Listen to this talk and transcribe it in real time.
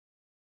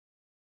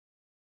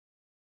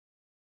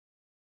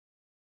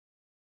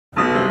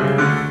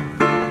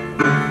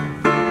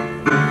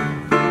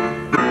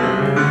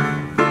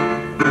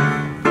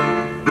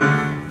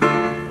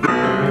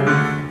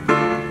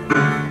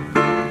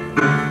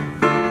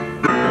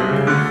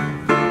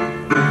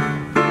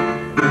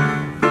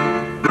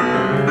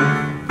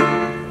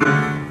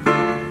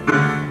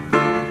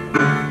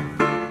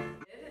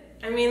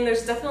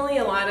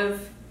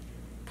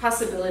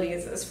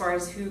possibilities as far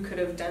as who could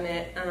have done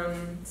it.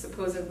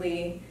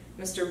 Supposedly,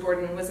 Mr.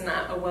 Borden was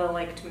not a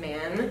well-liked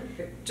man.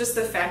 Just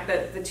the fact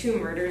that the two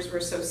murders were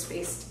so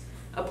spaced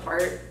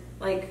apart,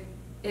 like,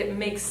 it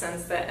makes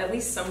sense that at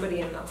least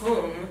somebody in the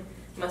home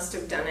must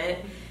have done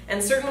it.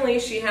 And certainly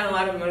she had a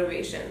lot of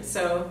motivation,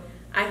 so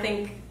I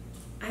think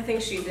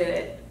she did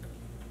it.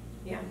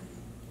 Yeah.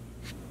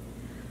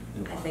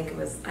 I think it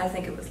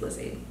was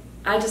Lizzie.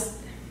 I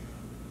just,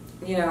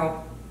 you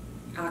know,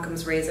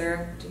 Occam's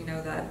razor, do you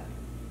know that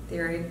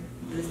theory?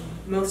 The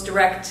most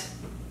direct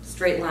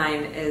straight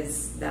line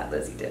is that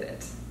Lizzie did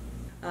it.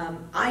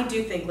 I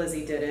do think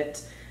Lizzie did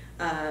it,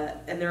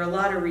 and there are a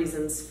lot of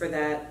reasons for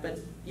that, but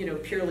you know,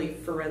 purely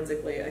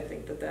forensically, I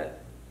think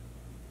that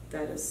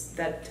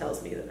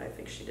tells me that I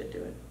think she did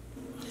do it.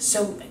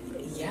 So,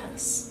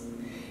 yes,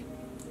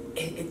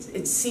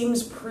 it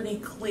seems pretty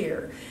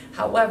clear.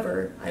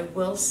 However, I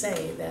will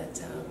say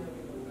that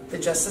the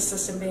justice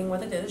system being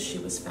what it is, she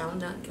was found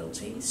not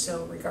guilty.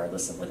 So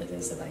regardless of what it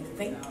is that I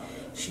think,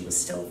 she was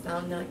still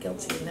found not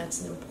guilty, and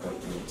that's an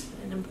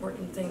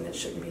important thing that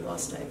shouldn't be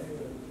lost either.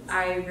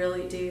 I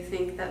really do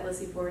think that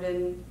Lizzie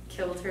Borden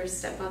killed her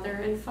stepmother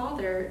and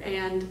father,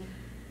 and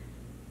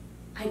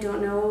I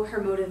don't know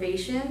her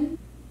motivation,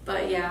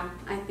 but yeah,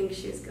 I think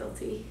she is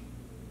guilty.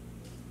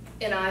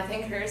 You know, I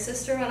think her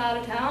sister went out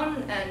of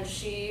town and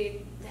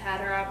she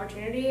had her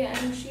opportunity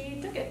and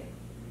she took it.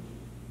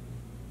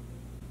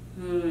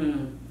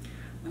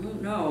 I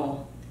don't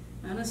know.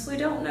 I honestly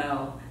don't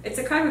know. It's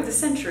a crime of the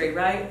century,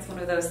 right? It's one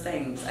of those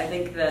things. I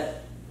think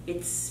that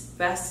it's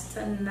best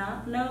to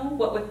not know.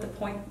 What would the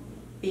point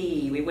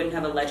be? We wouldn't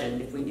have a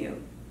legend if we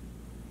knew.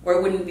 Or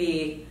it wouldn't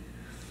be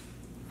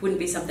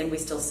something we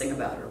still sing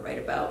about or write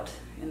about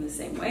in the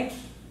same way.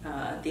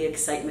 The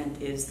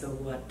excitement is the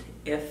what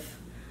if,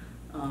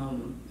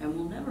 and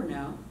we'll never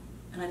know.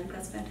 And I think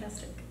that's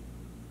fantastic.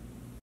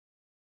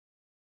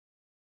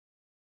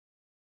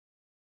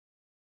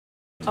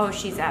 Oh,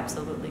 she's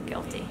absolutely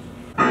guilty.